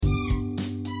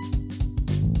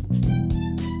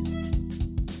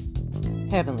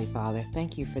Heavenly Father,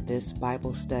 thank you for this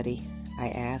Bible study.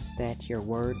 I ask that your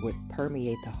word would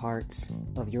permeate the hearts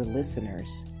of your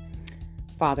listeners.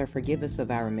 Father, forgive us of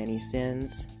our many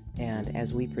sins, and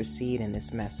as we proceed in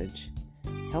this message,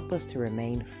 help us to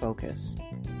remain focused.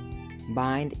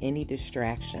 Bind any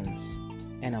distractions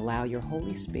and allow your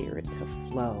Holy Spirit to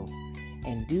flow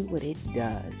and do what it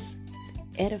does.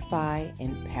 Edify,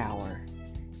 empower,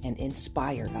 and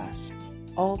inspire us.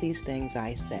 All these things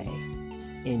I say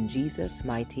in Jesus'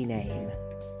 mighty name.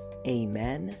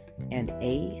 Amen and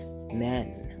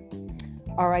amen.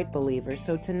 All right, believers.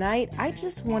 So tonight, I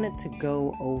just wanted to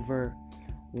go over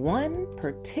one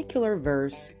particular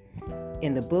verse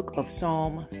in the book of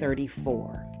Psalm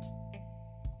 34.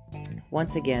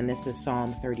 Once again, this is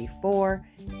Psalm 34,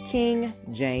 King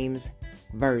James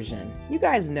Version. You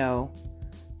guys know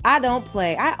I don't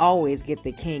play. I always get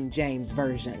the King James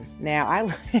Version. Now,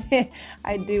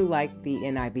 I do like the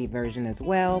NIV version as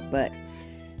well, but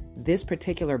this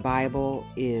particular Bible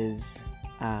is,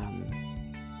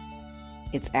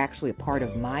 it's actually a part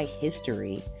of my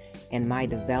history and my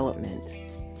development.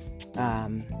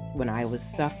 When I was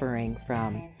suffering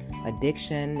from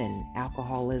addiction and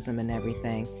alcoholism and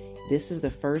everything, this is the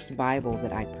first Bible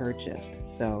that I purchased.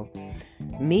 So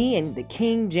me and the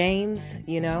King James,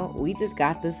 we just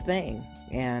got this thing.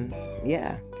 And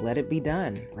yeah, let it be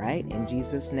done, right? In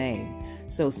Jesus' name.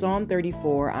 So Psalm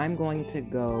 34, I'm going to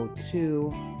go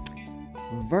to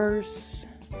verse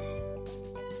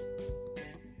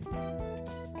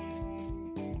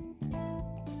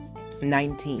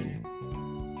 19.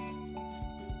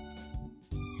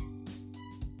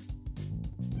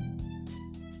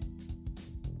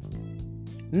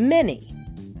 Many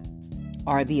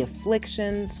are the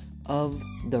afflictions of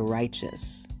the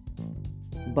righteous,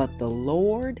 but the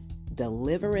Lord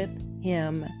delivereth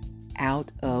him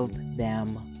out of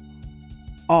them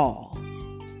all.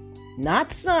 Not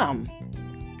some,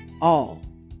 all.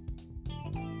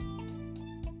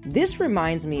 This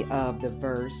reminds me of the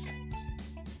verse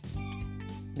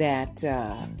that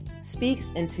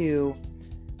speaks into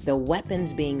the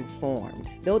weapons being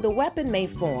formed. Though the weapon may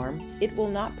form, it will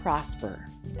not prosper,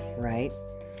 right?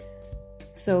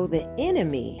 So the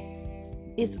enemy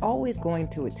is always going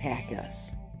to attack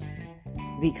us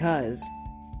because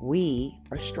we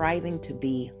are striving to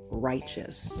be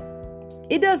righteous.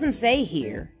 It doesn't say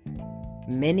here,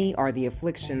 many are the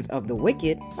afflictions of the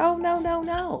wicked. Oh,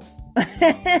 no.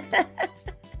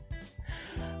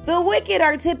 The wicked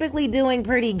are typically doing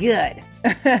pretty good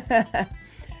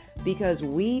because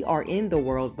we are in the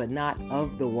world, but not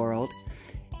of the world.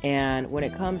 And when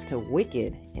it comes to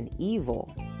wicked and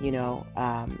evil,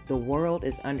 the world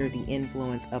is under the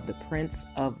influence of the prince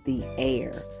of the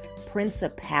air,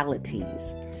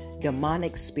 principalities,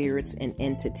 demonic spirits and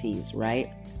entities,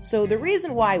 right? So the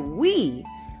reason why we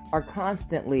are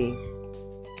constantly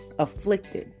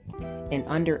afflicted and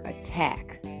under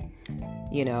attack,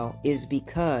 is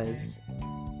because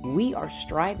we are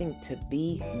striving to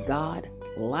be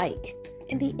God-like.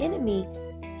 And the enemy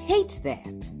hates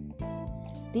that.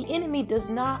 The enemy does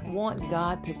not want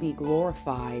God to be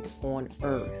glorified on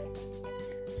earth.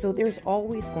 So there's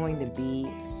always going to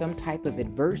be some type of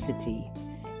adversity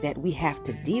that we have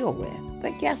to deal with.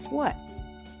 But guess what?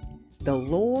 The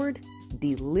Lord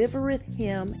delivereth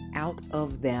him out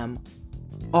of them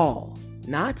all.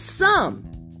 Not some.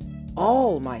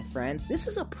 All, my friends. This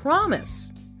is a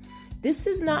promise. This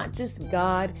is not just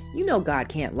God. God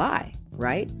can't lie,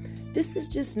 right? This is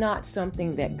just not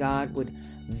something that God would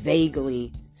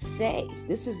vaguely say.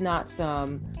 This is not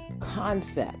some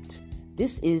concept.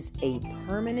 This is a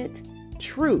permanent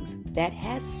truth that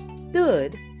has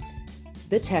stood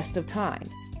the test of time.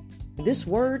 This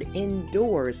word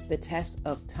endures the test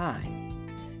of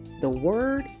time. The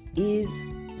word is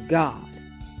God.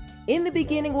 In the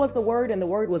beginning was the Word, and the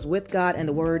Word was with God, and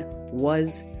the Word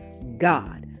was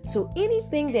God. So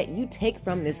anything that you take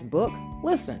from this book,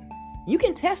 listen, you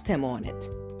can test him on it.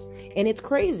 And it's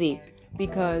crazy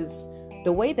because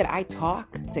the way that I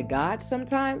talk to God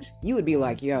sometimes, you would be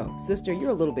like, yo, sister, you're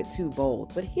a little bit too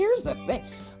bold. But here's the thing.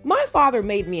 My Father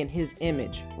made me in his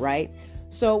image, right?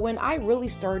 So when I really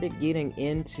started getting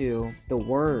into the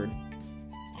Word,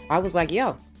 I was like,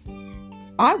 yo,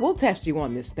 I will test you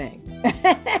on this thing.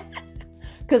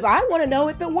 Because I want to know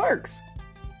if it works.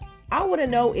 I want to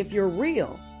know if you're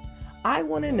real. I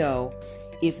want to know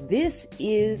if this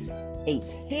is a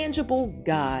tangible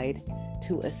guide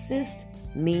to assist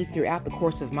me throughout the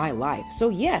course of my life. So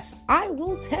yes, I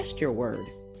will test your word.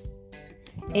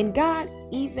 And God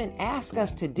even asks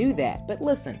us to do that. But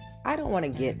listen, I don't want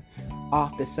to get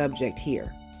off the subject here.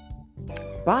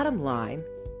 Bottom line,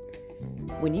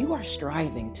 when you are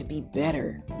striving to be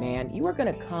better, man, you are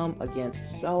going to come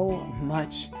against so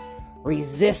much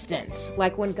resistance.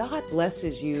 Like when God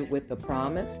blesses you with the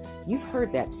promise, you've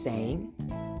heard that saying,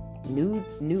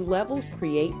 new levels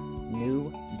create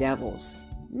new devils.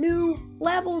 New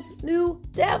levels, new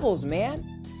devils,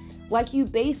 man. Like you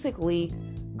basically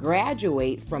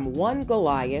graduate from one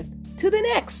Goliath to the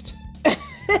next.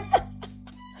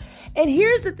 And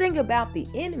here's the thing about the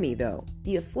enemy, though,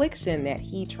 the affliction that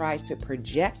he tries to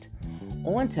project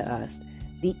onto us,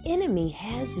 the enemy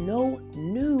has no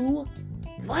new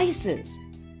vices.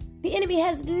 The enemy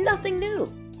has nothing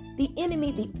new. The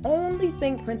enemy, the only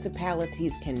thing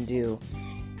principalities can do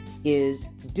is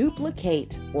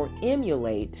duplicate or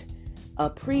emulate a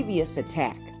previous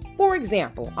attack. For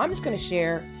example, I'm just going to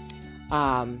share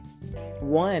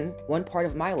one part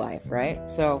of my life, right?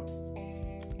 So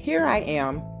here I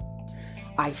am.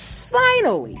 I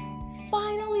finally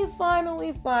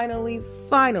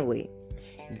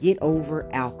get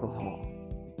over alcohol.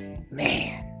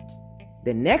 Man,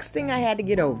 the next thing I had to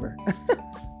get over,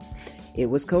 it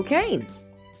was cocaine.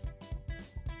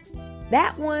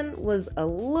 That one was a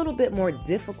little bit more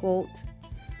difficult.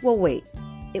 Well, wait,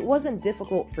 it wasn't as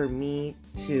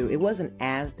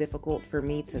difficult for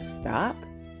me to stop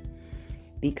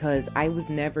because I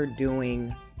was never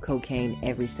doing cocaine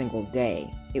every single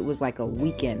day. It was like a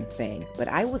weekend thing, but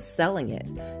I was selling it.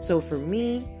 So for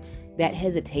me, that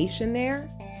hesitation there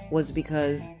was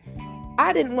because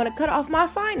I didn't want to cut off my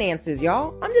finances,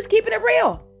 y'all. I'm just keeping it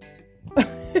real.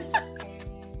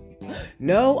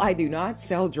 No, I do not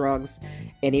sell drugs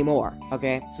anymore.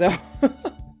 Okay. So,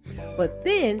 but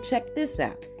then check this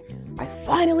out. I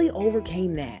finally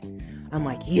overcame that. I'm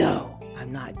like, yo,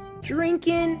 I'm not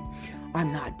drinking.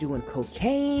 I'm not doing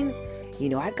cocaine.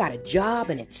 I've got a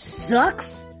job and it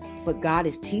sucks, but God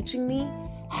is teaching me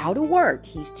how to work.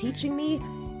 He's teaching me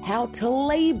how to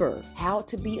labor, how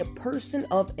to be a person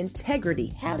of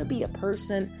integrity, how to be a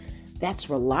person that's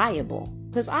reliable.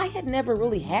 Because I had never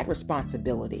really had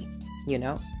responsibility,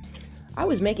 I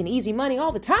was making easy money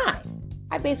all the time.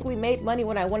 I basically made money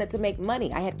when I wanted to make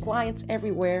money. I had clients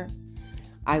everywhere.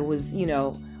 I was,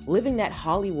 living that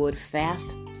Hollywood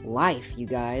fast life, you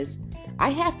guys. I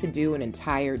have to do an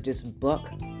entire just book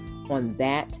on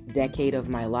that decade of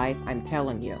my life. I'm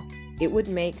telling you, it would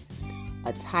make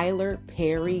a Tyler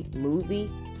Perry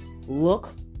movie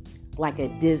look like a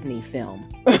Disney film.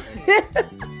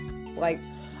 Like,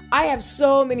 I have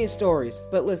so many stories,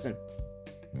 but listen.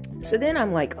 So then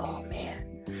I'm like, oh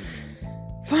man,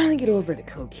 finally get over the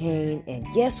cocaine. And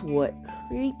guess what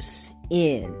creeps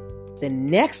in? The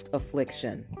next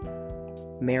affliction,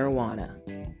 marijuana.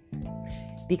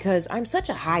 Because I'm such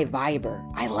a high viber.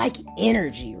 I like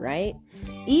energy, right?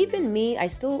 Even me, I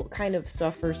still kind of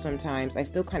suffer sometimes. I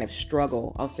still kind of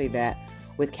struggle, I'll say that,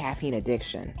 with caffeine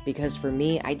addiction. Because for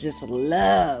me, I just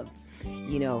love,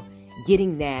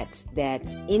 getting that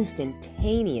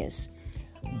instantaneous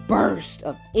burst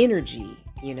of energy.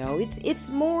 It's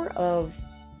more of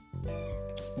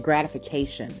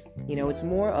gratification. It's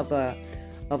more of a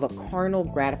carnal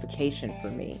gratification for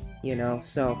me,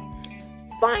 So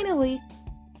finally,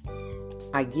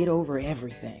 I get over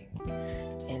everything.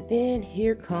 And then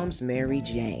here comes Mary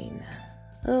Jane.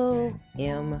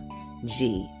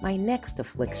 OMG, my next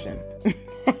affliction.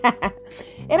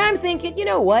 And I'm thinking, you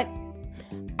know what?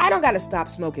 I don't got to stop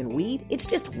smoking weed. It's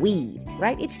just weed,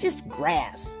 right? It's just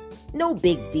grass. No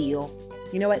big deal.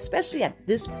 Especially at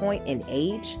this point in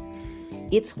age,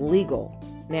 it's legal.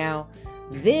 Now,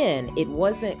 then it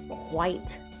wasn't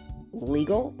quite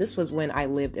legal. This was when I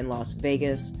lived in Las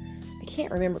Vegas. I can't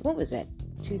remember. What was that?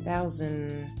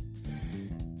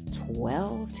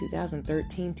 2012,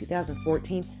 2013,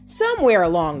 2014, somewhere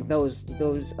along those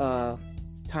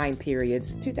time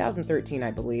periods. 2013,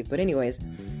 I believe. But anyways,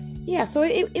 yeah, so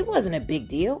it wasn't a big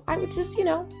deal. I would just,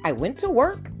 I went to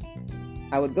work.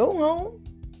 I would go home.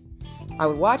 I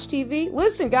would watch TV.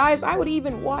 Listen, guys, I would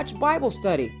even watch Bible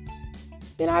study.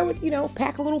 Then I would,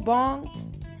 pack a little bong,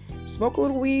 smoke a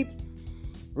little weed,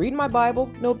 read my Bible.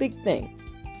 No big thing.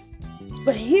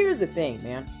 But here's the thing,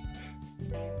 man.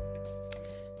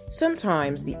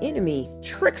 Sometimes the enemy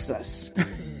tricks us.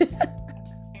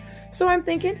 So I'm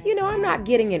thinking, I'm not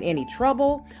getting in any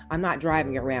trouble. I'm not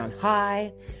driving around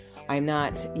high. I'm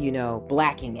not,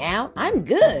 blacking out. I'm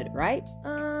good, right?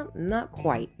 Not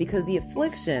quite. Because the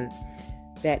affliction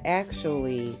that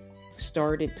actually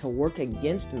started to work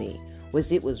against me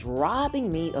was it was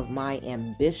robbing me of my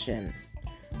ambition.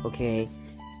 Okay?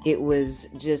 It was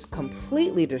just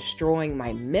completely destroying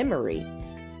my memory.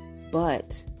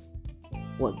 But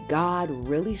what God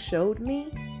really showed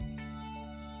me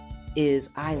is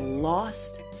I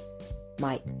lost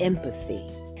my empathy.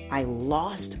 I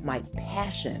lost my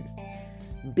passion,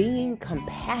 being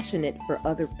compassionate for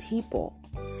other people.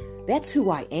 That's who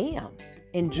I am.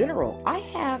 In general, I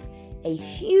have a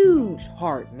huge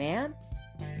heart, man.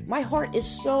 My heart is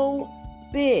so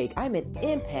big. I'm an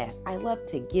empath. I love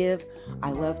to give.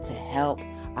 I love to help.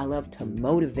 I love to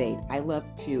motivate. I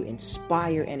love to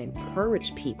inspire and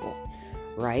encourage people,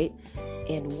 right?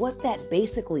 And what that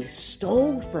basically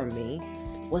stole from me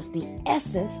was the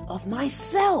essence of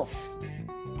myself.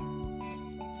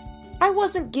 I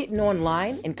wasn't getting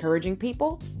online encouraging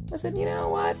people. I said, you know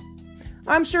what?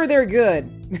 I'm sure they're good.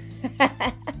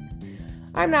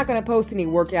 I'm not going to post any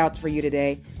workouts for you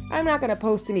today. I'm not going to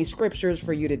post any scriptures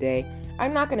for you today.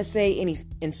 I'm not going to say any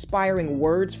inspiring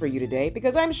words for you today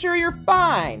because I'm sure you're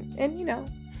fine. And,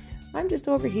 I'm just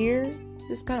over here,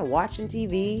 just kind of watching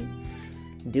TV,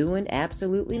 doing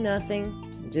absolutely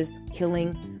nothing, just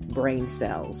killing brain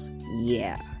cells.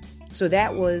 Yeah. So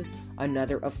that was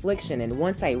another affliction. And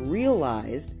once I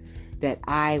realized that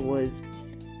I was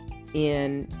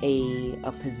in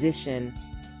a position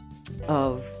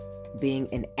of being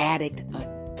an addict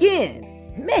again,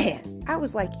 man, I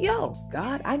was like, yo,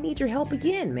 God, I need your help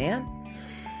again, man.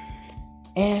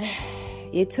 And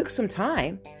it took some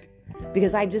time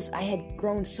because I had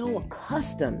grown so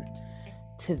accustomed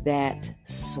to that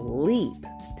sleep,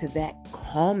 to that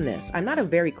calmness. I'm not a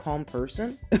very calm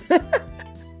person.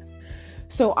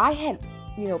 So I had,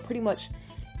 pretty much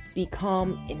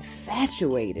become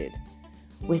infatuated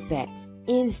with that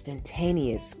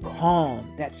instantaneous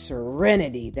calm, that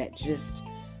serenity, that just,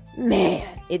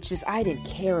 man, I didn't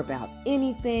care about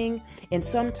anything. And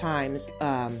sometimes,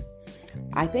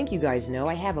 I think you guys know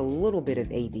I have a little bit of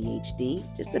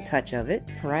ADHD, just a touch of it,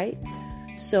 right?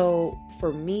 So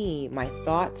for me, my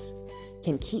thoughts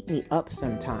can keep me up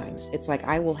sometimes. It's like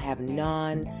I will have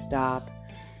nonstop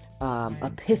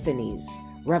epiphanies,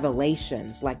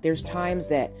 revelations. Like there's times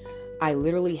that I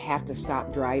literally have to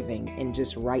stop driving and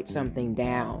just write something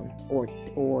down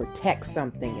or text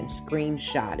something and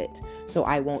screenshot it so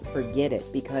I won't forget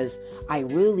it, because I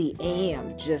really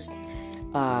am just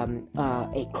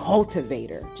a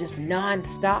cultivator, just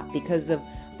nonstop, because of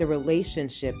the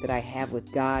relationship that I have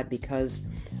with God, because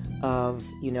of,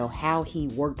 how he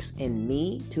works in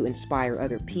me to inspire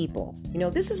other people.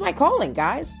 This is my calling,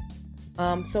 guys.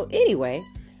 So anyway,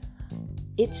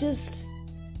 it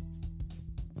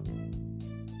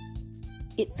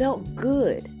felt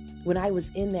good when I was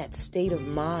in that state of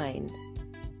mind,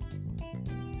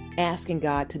 asking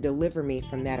God to deliver me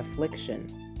from that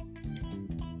affliction.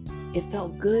 It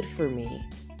felt good for me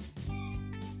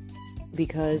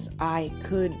because I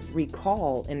could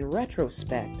recall in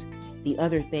retrospect the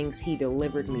other things he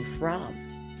delivered me from.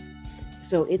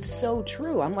 So it's so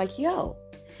true. I'm like, yo,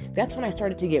 that's when I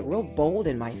started to get real bold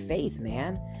in my faith,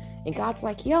 man. And God's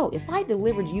like, yo, if I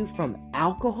delivered you from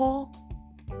alcohol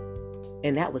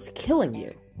and that was killing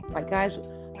you, like, guys,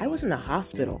 I was in the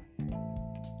hospital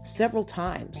several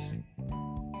times,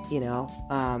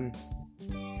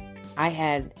 I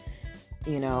had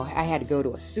to go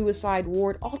to a suicide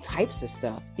ward, all types of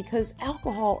stuff, because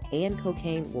alcohol and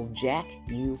cocaine will jack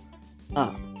you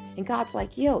up. And God's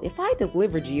like, yo, if I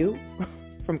delivered you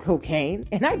from cocaine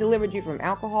and I delivered you from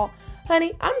alcohol,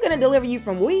 honey, I'm going to deliver you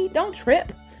from weed. Don't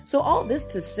trip. So all this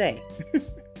to say,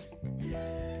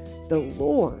 the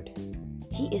Lord,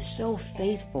 he is so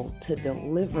faithful to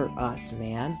deliver us,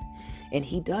 man. And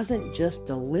he doesn't just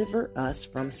deliver us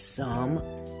from some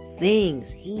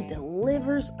things. He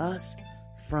delivers us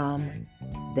from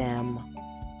them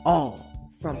all.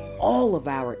 From all of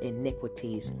our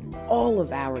iniquities, all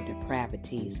of our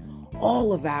depravities,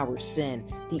 all of our sin.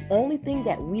 The only thing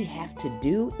that we have to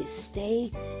do is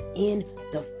stay in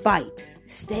the fight.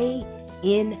 Stay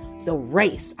in the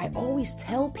race. I always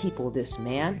tell people this,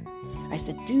 man. I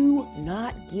said, do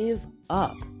not give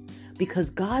up, because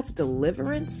God's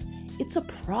deliverance, it's a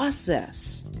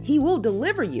process. He will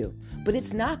deliver you, but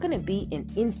it's not going to be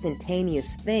an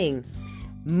instantaneous thing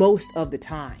most of the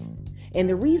time. And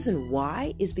the reason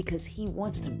why is because he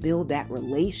wants to build that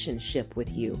relationship with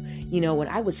you. When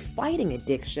I was fighting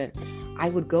addiction, I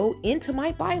would go into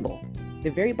my Bible, the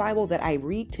very Bible that I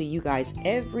read to you guys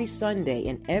every Sunday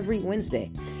and every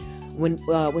Wednesday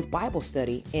with Bible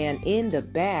study. And in the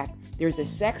back, there's a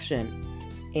section,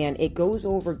 and it goes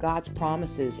over God's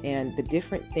promises and the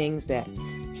different things that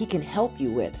he can help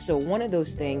you with. So one of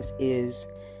those things is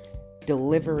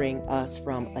delivering us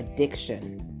from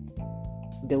addiction,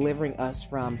 delivering us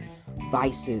from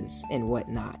vices and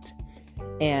whatnot.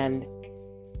 And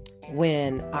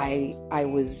when I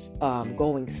was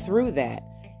going through that,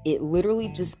 it literally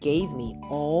just gave me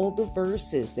all the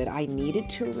verses that I needed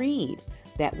to read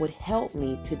that would help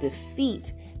me to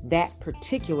defeat that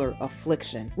particular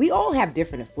affliction. We all have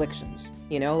different afflictions,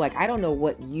 like I don't know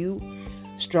what you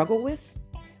struggle with,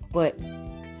 but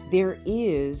there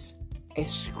is a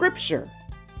scripture.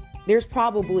 There's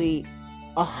probably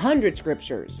 100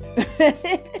 scriptures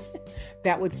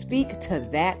that would speak to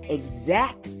that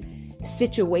exact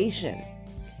situation.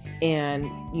 And,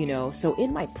 so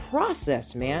in my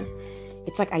process, man,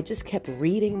 it's like I just kept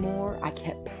reading more. I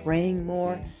kept praying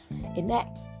more. And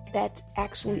that's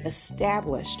actually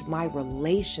established my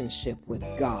relationship with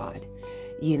God.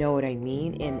 You know what I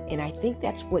mean? And I think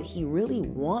that's what he really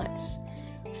wants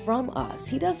from us.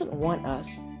 He doesn't want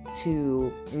us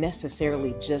to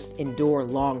necessarily just endure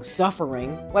long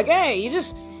suffering. Like, hey, you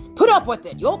just put up with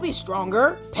it. You'll be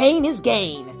stronger. Pain is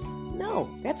gain. No,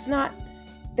 that's not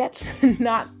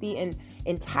the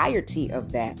entirety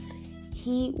of that.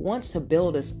 He wants to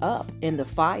build us up in the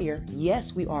fire.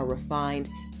 Yes, we are refined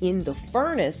in the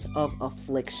furnace of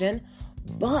affliction,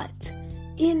 but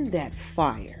in that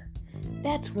fire,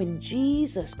 that's when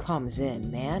Jesus comes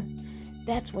in, man.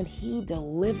 That's when he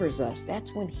delivers us.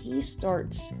 That's when he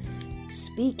starts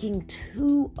speaking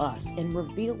to us and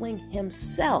revealing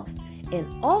himself,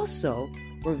 and also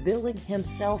revealing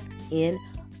himself in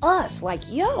us. Like,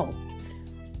 yo,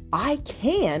 I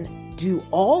can do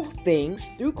all things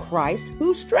through Christ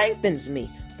who strengthens me.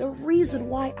 The reason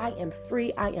why I am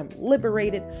free, I am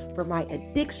liberated from my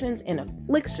addictions and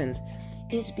afflictions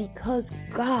is because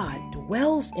God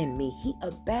dwells in me. He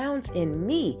abounds in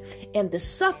me. And the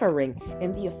suffering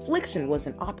and the affliction was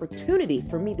an opportunity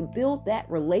for me to build that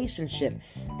relationship,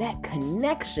 that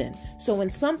connection. So when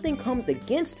something comes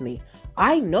against me,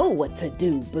 I know what to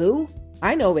do, boo.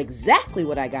 I know exactly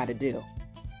what I got to do.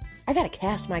 I got to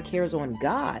cast my cares on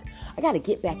God. I got to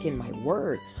get back in my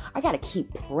word. I got to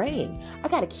keep praying. I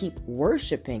got to keep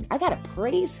worshiping. I got to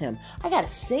praise him. I got to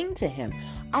sing to him.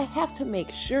 I have to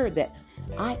make sure that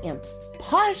I am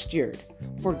postured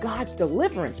for God's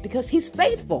deliverance because he's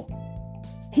faithful.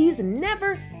 He's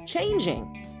never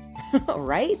changing,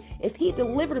 right? If he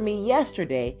delivered me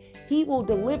yesterday, he will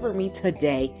deliver me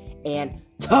today and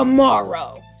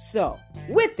tomorrow. So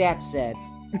with that said,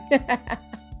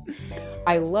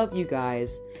 I love you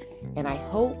guys, and I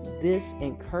hope this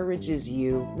encourages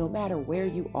you no matter where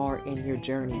you are in your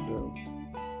journey, boo.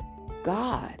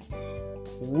 God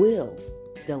will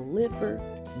deliver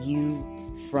you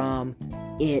from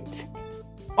it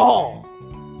all.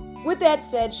 With that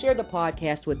said, share the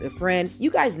podcast with a friend. You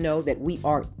guys know that we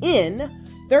are in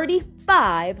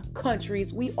 35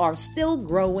 countries. We are still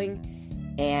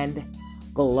growing and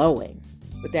glowing.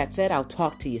 With that said, I'll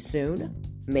talk to you soon.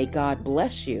 May God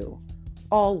bless you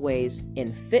always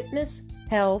in fitness,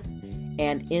 health,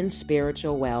 and in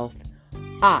spiritual wealth.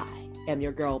 I am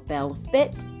your girl, Belle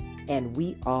Fit, and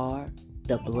we are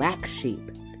the Black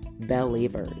Sheep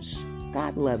Believers.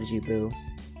 God loves you, boo.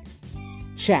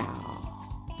 Ciao.